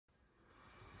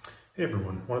Hey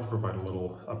everyone, wanted to provide a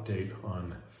little update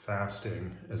on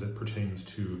fasting as it pertains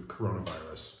to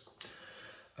coronavirus.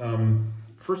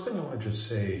 First thing I want to just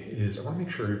say is I want to make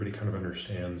sure everybody kind of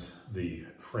understands the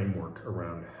framework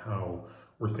around how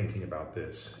we're thinking about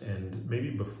this. And maybe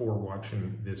before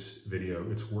watching this video,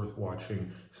 it's worth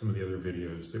watching some of the other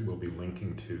videos that we'll be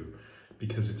linking to,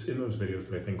 because it's in those videos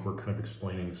that I think we're kind of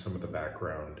explaining some of the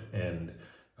background and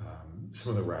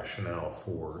some of the rationale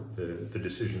for the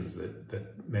decisions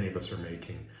that many of us are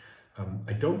making.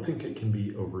 I don't think it can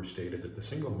be overstated that the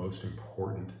single most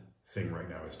important thing right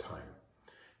now is time.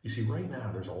 You see, right now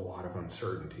there's a lot of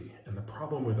uncertainty, and the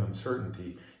problem with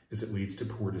uncertainty is it leads to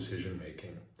poor decision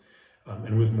making.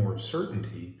 And with more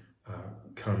certainty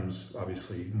comes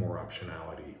obviously more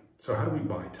optionality. So how do we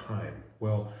buy time?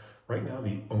 Well, right now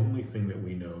the only thing that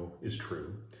we know is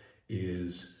true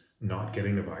is not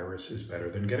getting the virus is better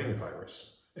than getting the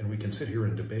virus. And we can sit here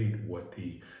and debate what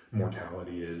the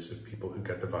mortality is of people who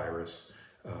get the virus.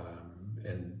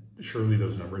 And surely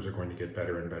those numbers are going to get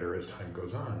better and better as time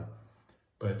goes on.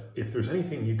 But if there's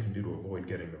anything you can do to avoid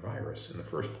getting the virus in the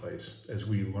first place, as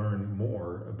we learn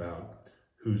more about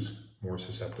who's more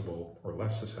susceptible or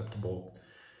less susceptible,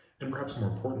 and perhaps more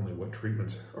importantly, what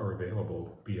treatments are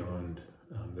available beyond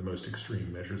the most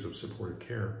extreme measures of supportive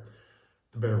care,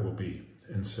 the better we'll be.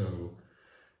 And so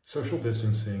social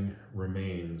distancing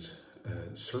remains,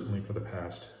 certainly for the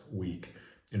past week,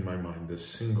 in my mind, the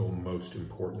single most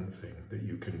important thing that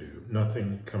you can do.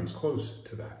 Nothing comes close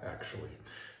to that, actually.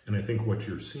 And I think what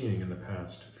you're seeing in the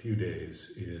past few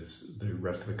days is the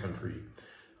rest of the country,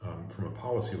 from a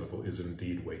policy level, is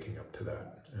indeed waking up to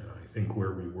that. And I think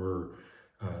where we were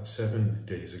 7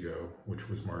 days ago, which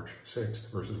was March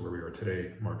 6th, versus where we are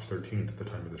today, March 13th at the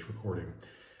time of this recording,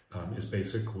 is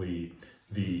basically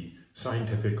the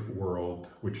scientific world,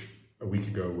 which a week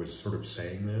ago was sort of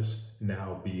saying this,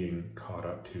 now being caught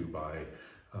up to by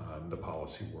the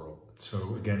policy world.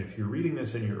 So again, if you're reading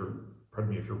this and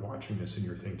if you're watching this and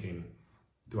you're thinking,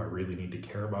 do I really need to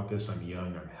care about this? I'm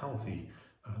young, I'm healthy.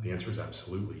 The answer is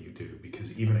absolutely you do,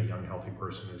 because even a young, healthy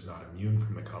person is not immune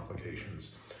from the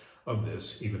complications of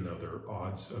this, even though their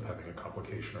odds of having a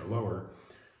complication are lower.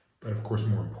 But of course,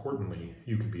 more importantly,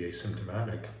 you could be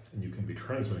asymptomatic and you can be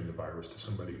transmitting the virus to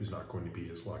somebody who's not going to be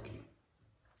as lucky.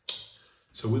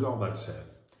 So with all that said,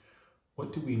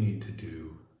 what do we need to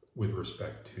do with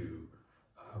respect to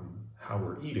how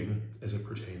we're eating as it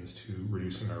pertains to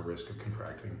reducing our risk of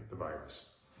contracting the virus?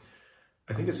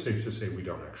 I think it's safe to say we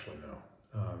don't actually know.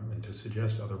 And to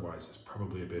suggest otherwise is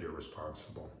probably a bit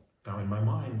irresponsible. Now, in my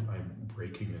mind, I'm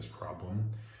breaking this problem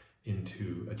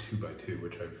into a 2x2,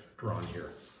 which I've drawn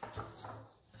here.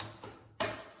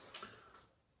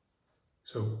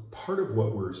 So part of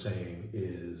what we're saying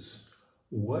is,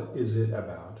 what is it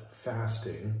about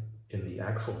fasting in the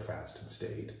actual fasted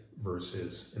state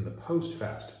versus in the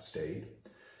post-fasted state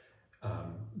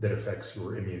that affects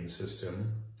your immune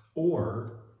system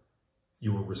or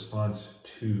your response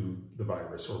to the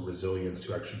virus or resilience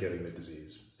to actually getting the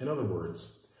disease? In other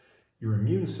words, your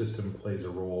immune system plays a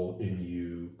role in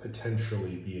you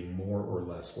potentially being more or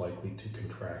less likely to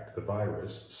contract the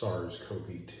virus,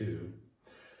 SARS-CoV-2.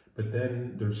 But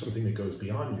then there's something that goes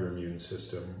beyond your immune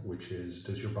system, which is,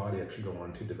 does your body actually go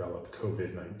on to develop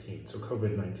COVID-19? So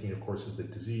COVID-19, of course, is the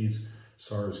disease.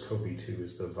 SARS-CoV-2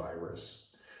 is the virus.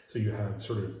 So you have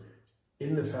sort of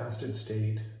in the fasted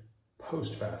state,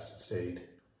 post-fasted state,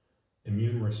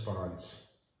 immune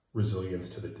response, resilience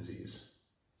to the disease.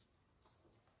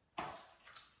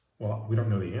 Well, we don't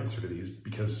know the answer to these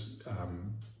because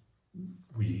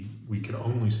we can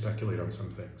only speculate on some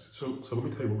things. So let me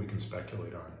tell you what we can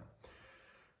speculate on.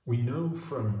 We know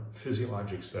from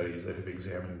physiologic studies that have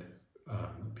examined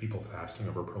people fasting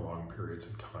over prolonged periods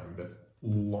of time that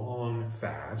long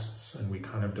fasts, and we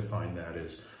kind of define that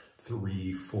as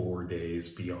 3-4 days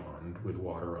beyond with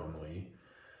water only,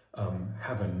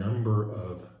 have a number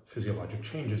of physiologic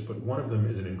changes, but one of them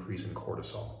is an increase in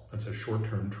cortisol. That's a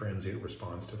short-term transient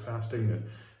response to fasting that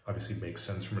obviously makes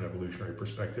sense from an evolutionary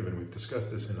perspective, and we've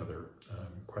discussed this in other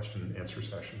question and answer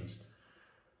sessions.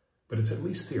 But it's at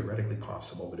least theoretically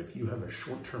possible that if you have a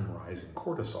short-term rise in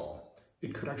cortisol,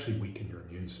 it could actually weaken your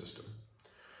immune system.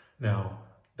 Now,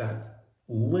 that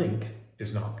link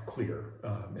is not clear.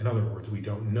 In other words, we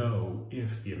don't know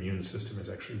if the immune system is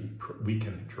actually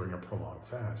weakened during a prolonged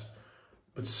fast.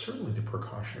 But certainly the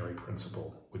precautionary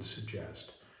principle would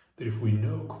suggest that if we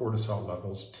know cortisol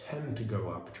levels tend to go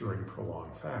up during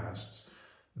prolonged fasts,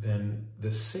 then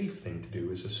the safe thing to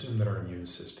do is assume that our immune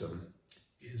system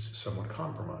is somewhat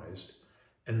compromised,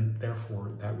 and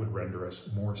therefore that would render us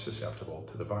more susceptible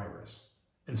to the virus.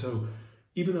 And so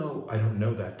even though I don't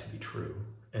know that to be true,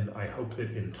 and I hope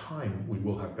that in time we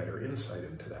will have better insight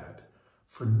into that.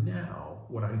 For now,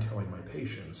 what I'm telling my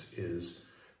patients is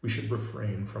we should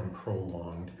refrain from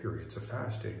prolonged periods of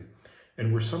fasting,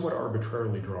 and we're somewhat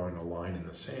arbitrarily drawing a line in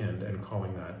the sand and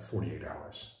calling that 48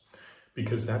 hours.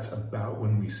 Because that's about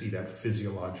when we see that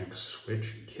physiologic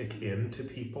switch kick in to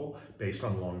people based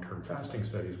on long-term fasting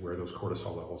studies where those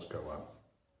cortisol levels go up.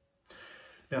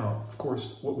 Now, of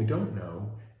course, what we don't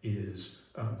know is,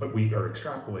 but we are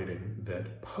extrapolating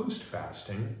that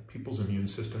post-fasting, people's immune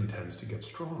system tends to get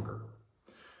stronger.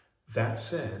 That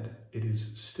said, it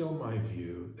is still my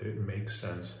view that it makes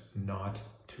sense not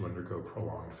to undergo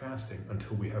prolonged fasting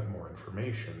until we have more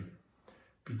information,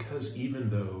 because even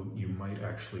though you might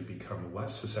actually become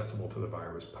less susceptible to the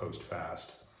virus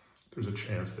post-fast, there's a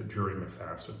chance that during the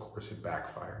fast, of course, it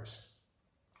backfires.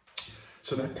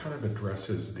 So that kind of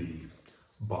addresses the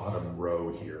bottom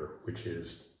row here, which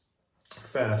is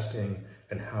fasting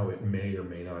and how it may or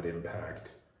may not impact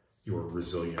your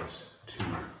resilience to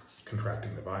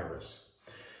contracting the virus.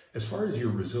 As far as your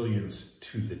resilience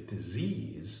to the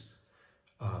disease,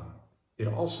 it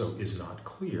also is not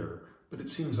clear, but it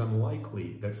seems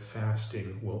unlikely that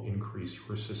fasting will increase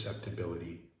your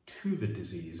susceptibility to the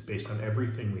disease based on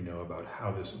everything we know about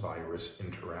how this virus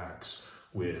interacts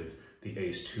with the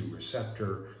ACE2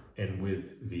 receptor and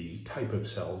with the type of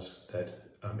cells that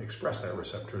express that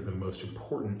receptor, the most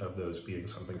important of those being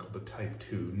something called the type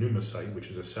 2 pneumocyte, which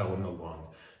is a cell in the lung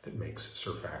that makes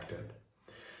surfactant.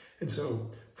 And so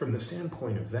from the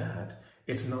standpoint of that,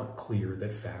 it's not clear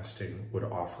that fasting would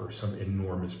offer some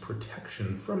enormous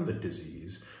protection from the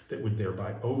disease that would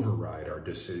thereby override our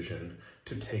decision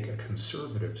to take a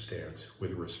conservative stance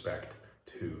with respect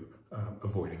to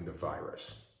avoiding the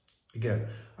virus. Again,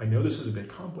 I know this is a bit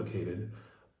complicated,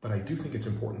 but I do think it's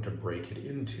important to break it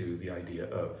into the idea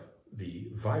of the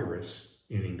virus,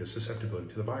 meaning the susceptibility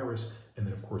to the virus, and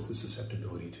then of course the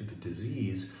susceptibility to the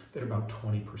disease that about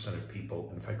 20% of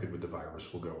people infected with the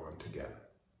virus will go on to get.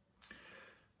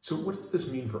 So what does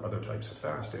this mean for other types of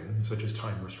fasting, such as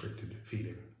time-restricted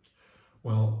feeding?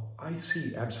 Well, I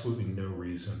see absolutely no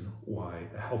reason why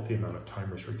a healthy amount of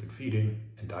time-restricted feeding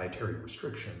and dietary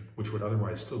restriction, which would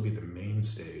otherwise still be the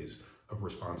mainstays of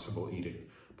responsible eating,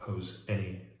 pose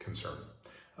any concern.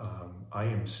 I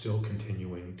am still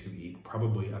continuing to eat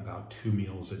probably about 2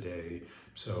 meals a day,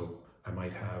 so I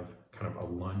might have kind of a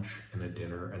lunch and a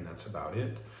dinner, and that's about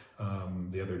it.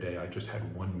 The other day I just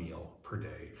had 1 meal per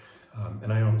day.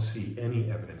 And I don't see any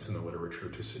evidence in the literature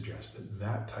to suggest that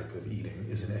that type of eating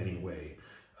is in any way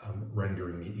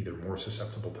rendering me either more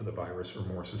susceptible to the virus or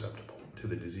more susceptible to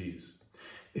the disease.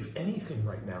 If anything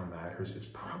right now matters, it's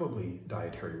probably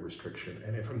dietary restriction.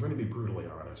 And if I'm going to be brutally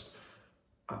honest,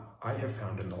 I have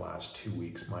found in the last 2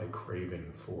 weeks my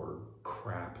craving for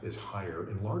crap is higher,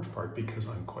 in large part because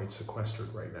I'm quite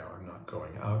sequestered right now. I'm not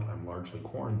going out, I'm largely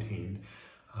quarantined.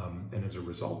 And as a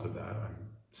result of that, I'm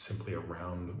simply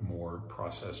around more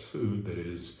processed food that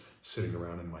is sitting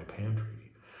around in my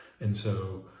pantry. And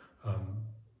so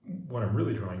what I'm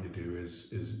really trying to do is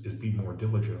be more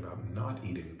diligent about not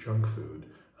eating junk food,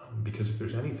 because if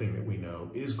there's anything that we know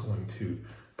is going to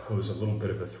pose a little bit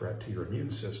of a threat to your immune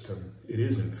system, it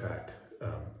is in fact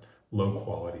low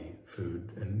quality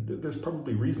food. And there's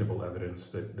probably reasonable evidence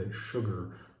that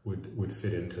sugar would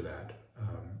fit into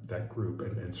that group,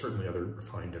 and certainly other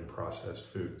refined and processed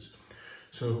foods.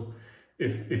 So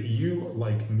if you,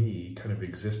 like me, kind of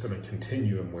exist on a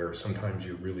continuum where sometimes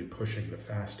you're really pushing the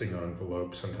fasting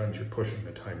envelope, sometimes you're pushing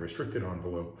the time-restricted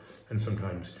envelope, and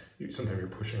sometimes you're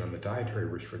pushing on the dietary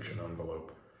restriction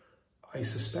envelope, I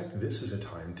suspect this is a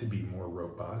time to be more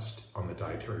robust on the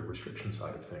dietary restriction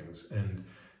side of things and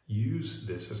use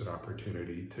this as an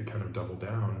opportunity to kind of double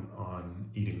down on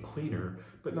eating cleaner,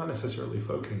 but not necessarily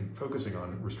focusing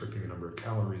on restricting the number of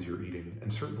calories you're eating,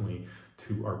 and certainly,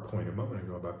 to our point a moment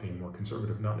ago about being more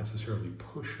conservative, not necessarily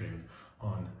pushing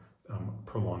on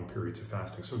prolonged periods of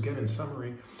fasting. So again, in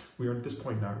summary, we are at this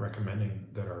point not recommending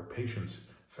that our patients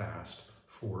fast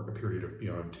for a period of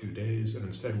beyond 2 days, and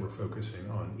instead we're focusing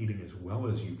on eating as well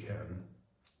as you can,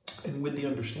 and with the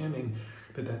understanding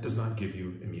that that does not give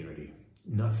you immunity.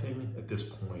 Nothing at this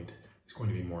point is going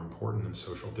to be more important than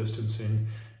social distancing,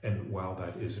 and while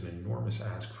that is an enormous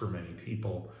ask for many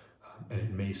people, and it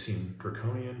may seem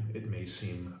draconian, it may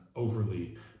seem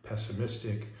overly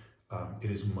pessimistic,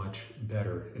 it is much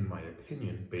better, in my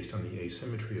opinion, based on the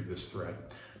asymmetry of this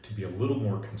threat, to be a little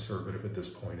more conservative at this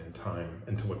point in time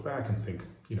and to look back and think,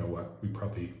 you know what, we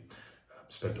probably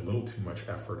spent a little too much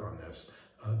effort on this,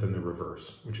 than the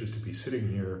reverse, which is to be sitting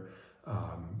here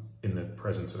in the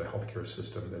presence of a healthcare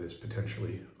system that is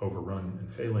potentially overrun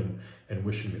and failing, and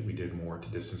wishing that we did more to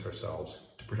distance ourselves,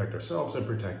 to protect ourselves and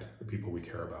protect the people we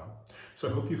care about. So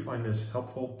I hope you find this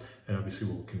helpful, and obviously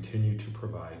we'll continue to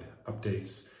provide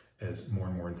updates as more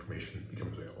and more information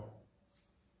becomes available.